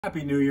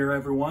Happy New Year,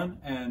 everyone,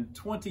 and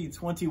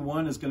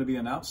 2021 is going to be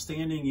an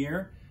outstanding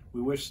year.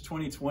 We wish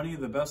 2020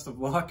 the best of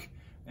luck,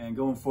 and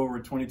going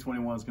forward,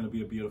 2021 is going to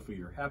be a beautiful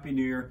year. Happy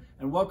New Year,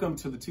 and welcome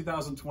to the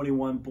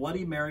 2021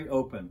 Bloody Mary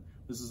Open.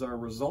 This is our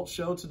results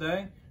show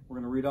today. We're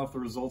going to read off the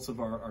results of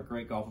our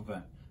great golf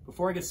event.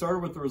 Before I get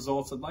started with the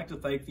results, I'd like to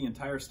thank the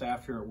entire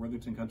staff here at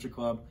Worthington Country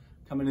Club.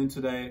 Coming in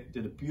today,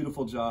 did a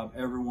beautiful job,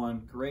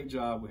 everyone. Great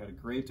job. We had a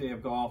great day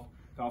of golf.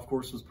 Golf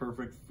course was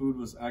perfect. Food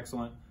was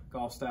excellent.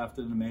 Golf staff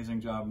did an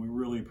amazing job, and we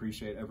really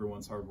appreciate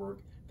everyone's hard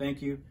work.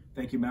 Thank you.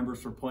 Thank you, members,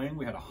 for playing.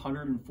 We had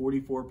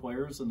 144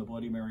 players in the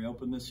Bloody Mary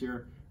Open this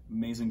year.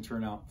 Amazing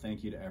turnout.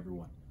 Thank you to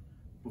everyone.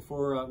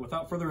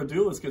 Without further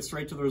ado, let's get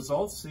straight to the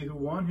results, see who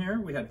won here.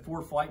 We had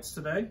 4 flights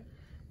today,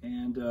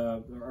 and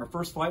our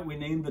first flight we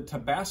named the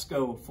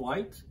Tabasco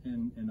Flight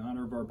in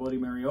honor of our Bloody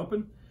Mary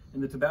Open.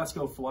 In the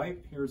Tabasco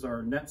Flight, here's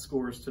our net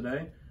scores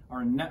today.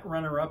 Our net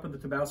runner-up in the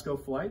Tabasco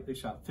Flight, they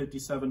shot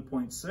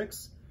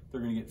 57.6. They're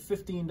going to get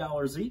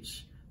 $15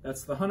 each.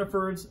 That's the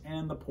Hunnifords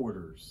and the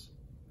Porters.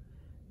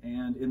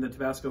 And in the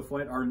Tabasco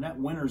Flight, our net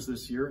winners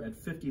this year at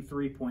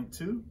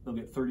 53.2, they'll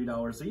get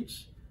 $30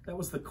 each. That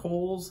was the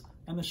Coles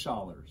and the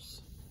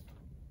Scholars.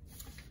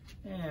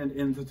 And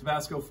in the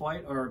Tabasco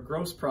Flight, our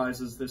gross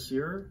prizes this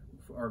year,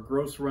 our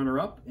gross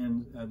runner-up,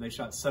 and they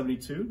shot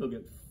 72, they'll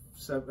get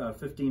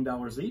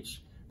 $15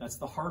 each. That's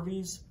the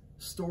Harveys,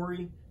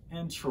 Story,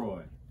 and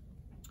Troy.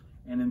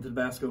 And in the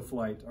Tabasco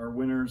Flight, our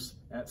winners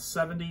at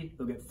 70,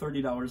 they'll get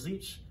 $30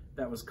 each.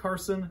 That was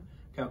Carson,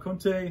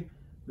 Calconte,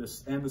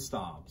 and the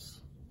Stobbs.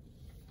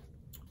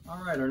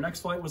 All right, our next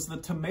flight was the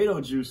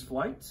Tomato Juice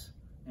Flight,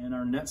 and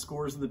our net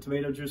scores of the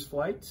Tomato Juice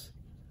Flight.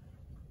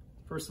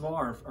 First of all,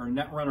 our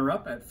net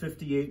runner-up at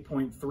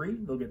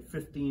 58.3, they'll get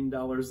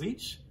 $15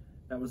 each.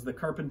 That was the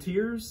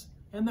Carpentiers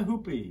and the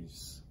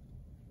Hoopies.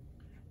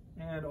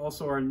 And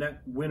also our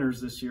net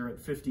winners this year at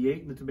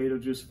 58 in the Tomato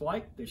Juice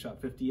Flight. They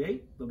shot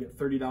 58. They'll get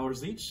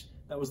 $30 each.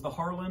 That was the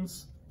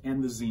Harlans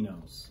and the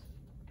Zenos.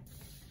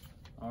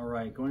 All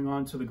right, going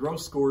on to the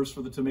gross scores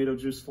for the Tomato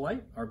Juice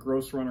Flight. Our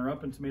gross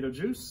runner-up in Tomato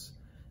Juice,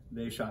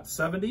 they shot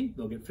 70.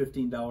 They'll get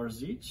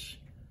 $15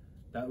 each.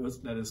 That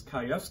is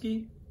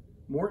Kajewski,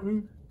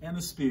 Morton, and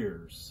the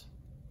Spears.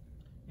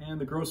 And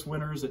the gross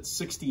winners at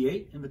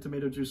 68 in the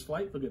Tomato Juice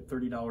Flight, they'll get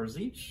 $30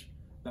 each.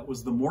 That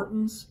was the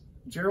Mortons,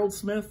 Gerald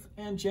Smith,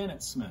 and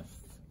Janet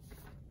Smith.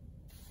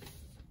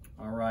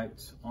 All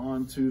right,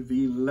 on to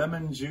the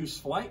Lemon Juice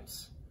Flight.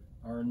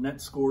 Our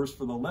net scores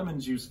for the Lemon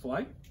Juice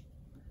Flight.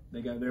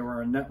 They were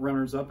our net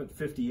runners up at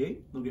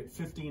 58. They'll get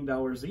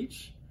 $15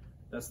 each.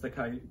 That's the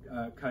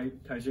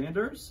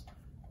Kajanders,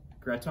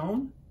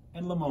 Graton,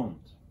 and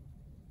Lamont.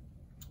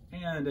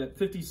 And at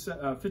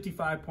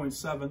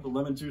 55.7, the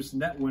Lemon Juice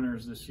net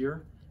winners this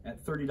year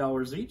at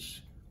 $30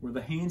 each were the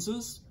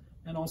Hayneses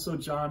and also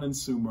John and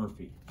Sue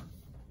Murphy.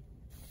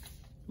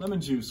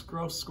 Lemon Juice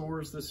gross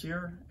scores this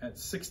year at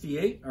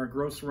 68, our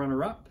gross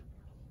runner-up.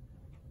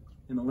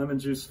 In the Lemon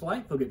Juice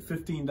Flight, they'll get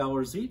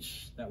 $15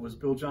 each. That was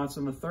Bill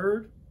Johnson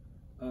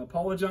III,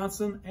 Paula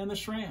Johnson, and the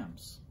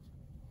Shrams.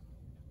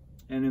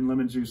 And in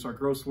Lemon Juice, our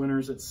gross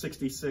winners at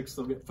 66,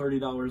 they'll get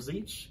 $30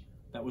 each.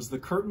 That was the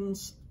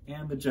Curtins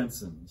and the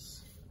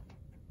Jensens.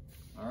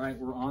 All right,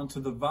 we're on to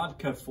the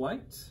Vodka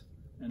Flight.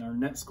 And our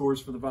net scores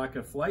for the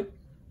Vodka Flight,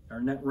 our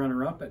net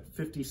runner-up at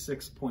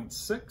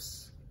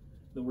 56.6.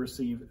 They'll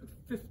receive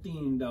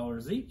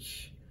 $15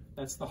 each.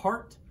 That's the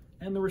Hart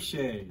and the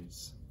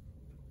Richeys.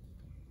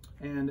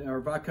 And our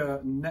vodka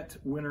net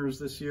winners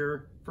this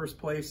year, first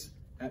place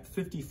at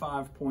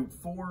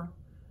 55.4,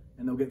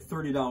 and they'll get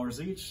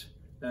 $30 each.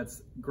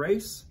 That's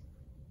Grace,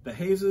 the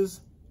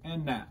Hazes,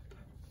 and Knapp.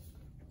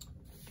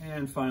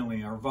 And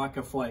finally, our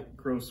Vodka Flight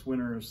gross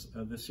winners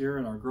this year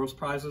and our gross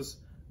prizes,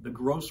 the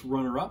gross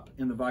runner-up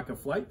in the Vodka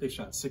Flight, they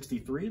shot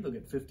 63, they'll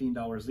get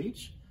 $15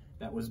 each.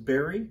 That was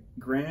Barry,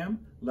 Graham,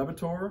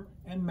 Levator,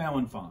 and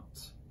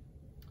Malenfant.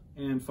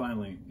 And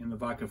finally, in the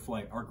Vodka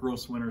Flight, our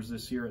gross winners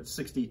this year at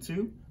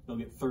 62, they'll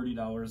get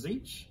 $30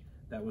 each.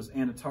 That was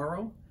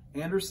Anataro,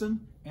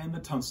 Anderson, and the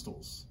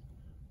Tunstals.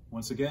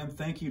 Once again,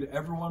 thank you to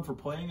everyone for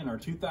playing in our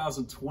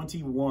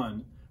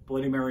 2021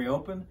 Bloody Mary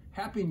Open.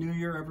 Happy New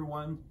Year,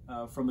 everyone,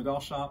 from the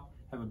Golf Shop.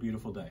 Have a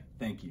beautiful day.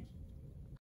 Thank you.